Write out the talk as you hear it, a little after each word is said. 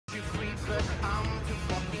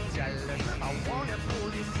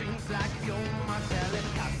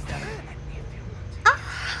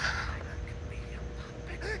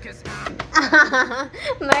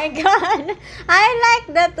My God, I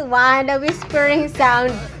like that one, the whispering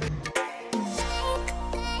sound.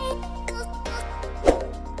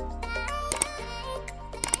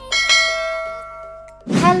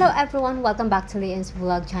 Hello everyone, welcome back to Leon's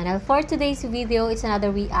vlog channel. For today's video, it's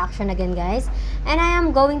another reaction again, guys, and I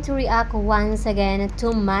am going to react once again to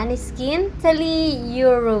Måneskin, Italy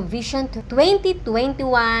Eurovision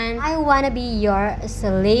 2021. I Wanna Be Your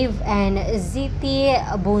Slave and Ziti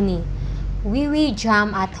Boni Wiwi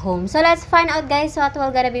Jam at Home. So let's find out, guys, what will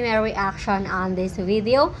gonna be my reaction on this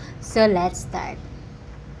video. So let's start.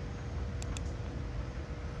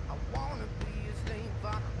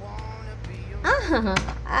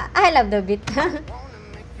 I love the beat.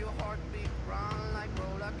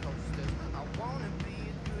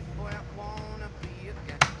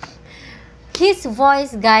 His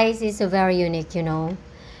voice, guys, is very unique, you know.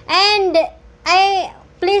 And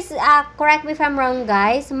please correct me if I'm wrong,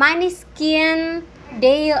 guys. Måneskin,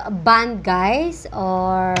 they band, guys,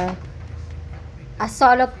 or a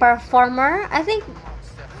solo performer? I think.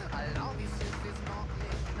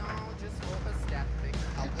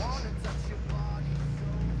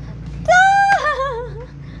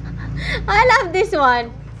 I love this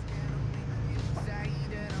one.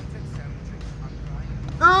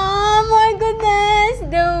 Oh my goodness,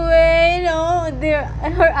 the way,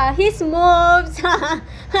 his moves.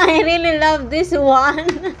 I really love this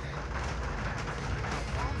one.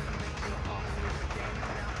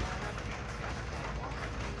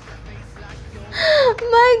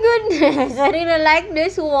 My goodness, I really like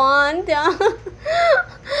this one.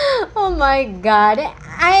 Oh my God,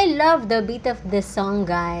 I love the beat of the song,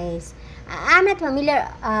 guys. I'm not familiar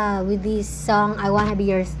with this song, I Wanna Be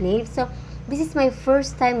Your Slave. So this is my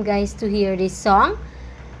first time, guys, to hear this song.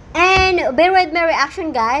 And bear with my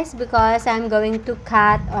reaction, guys, because I'm going to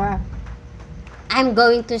cut or I'm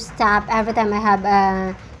going to stop every time I have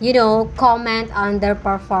comment on their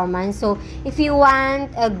performance. So if you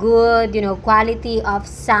want a good quality of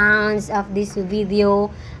sounds of this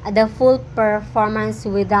video, the full performance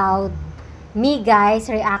without me, guys,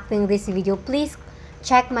 reacting this video, please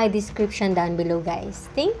check my description down below, guys.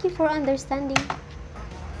 Thank you for understanding.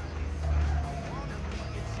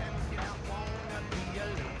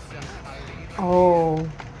 Oh,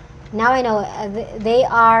 now I know they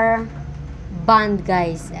are band,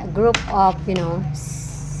 guys, a group of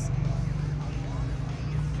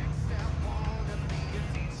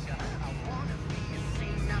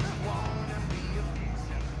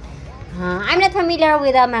I'm not familiar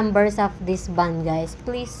with the members of this band, guys.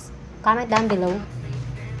 Please comment down below.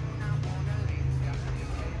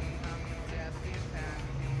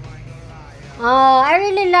 Oh, I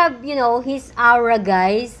really love his aura,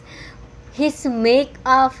 guys. His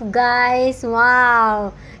makeup, guys.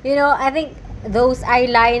 Wow. I think those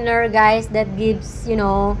eyeliner, guys, that gives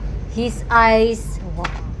his eyes.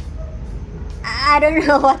 I don't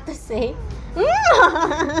know what to say.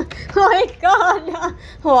 Oh my God.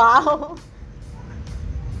 Wow.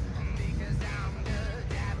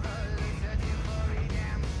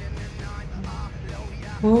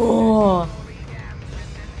 Whoa.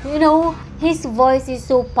 His voice is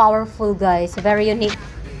so powerful, guys. Very unique.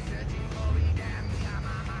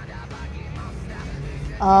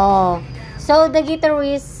 Oh, so the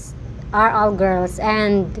guitarists are all girls,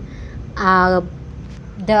 and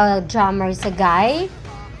the drummer is a guy,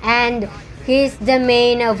 and he's the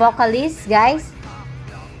main vocalist, guys.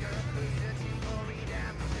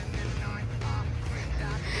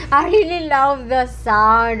 I really love the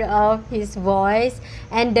sound of his voice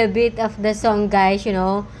and the beat of the song, guys,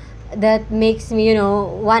 that makes me,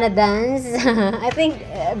 wanna dance. I think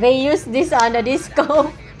they use this on the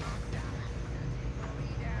disco.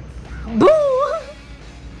 Boo!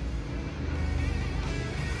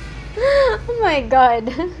 Oh my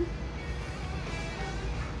God.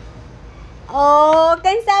 Oh,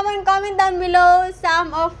 can someone comment down below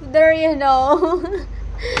some of their,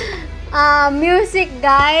 music,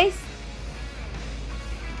 guys?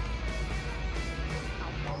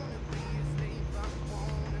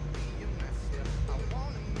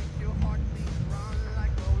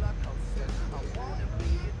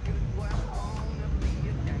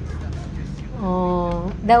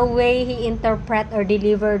 Oh, the way he interpret or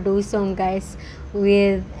deliver those songs, guys,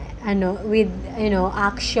 with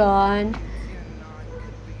action.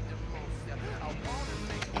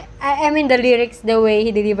 I mean the lyrics, the way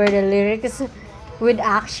he delivered the lyrics with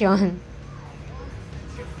action.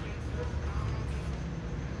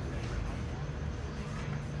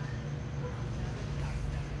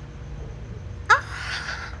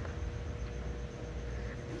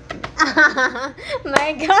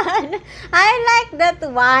 My God. I like that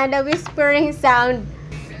one, the whispering sound.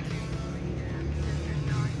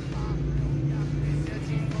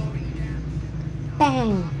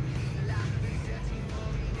 Bang.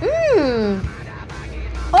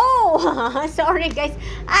 Oh, sorry guys.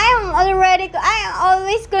 I'm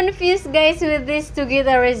always confused guys with these two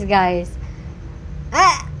guitarists guys.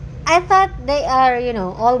 I thought they are,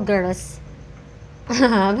 all girls.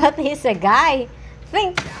 But he's a guy.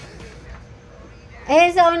 Think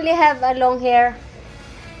he's only have a long hair.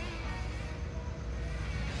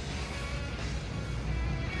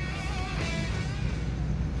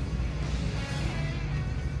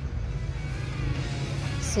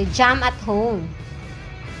 So jam at home.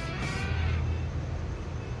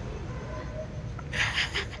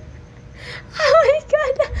 Oh my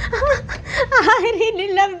God. I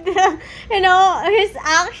really love his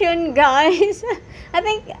action, guys. I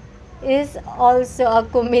think he's also a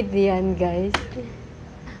comedian, guys.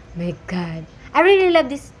 My God. I really love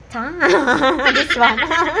this time. This one.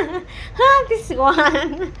 This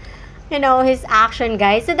one. His action,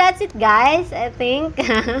 guys. So that's it, guys. I think.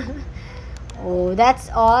 Oh, that's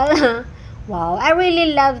all. Wow, I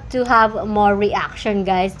really love to have more reaction,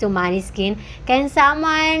 guys, to Måneskin. Can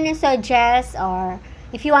someone suggest, or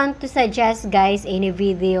if you want to suggest, guys, any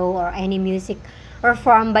video or any music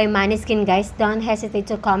performed by Måneskin, guys, don't hesitate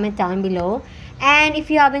to comment down below. And if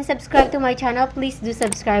you haven't subscribed to my channel, please do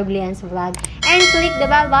subscribe, Lian's Vlog. And click the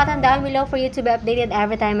bell button down below for you to be updated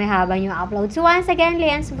every time I have a new upload. So once again,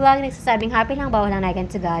 Lian's Vlog, nagsasabing happy lang, bawal lang nagan,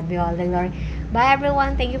 to God be all the glory. Bye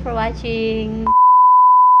everyone, thank you for watching.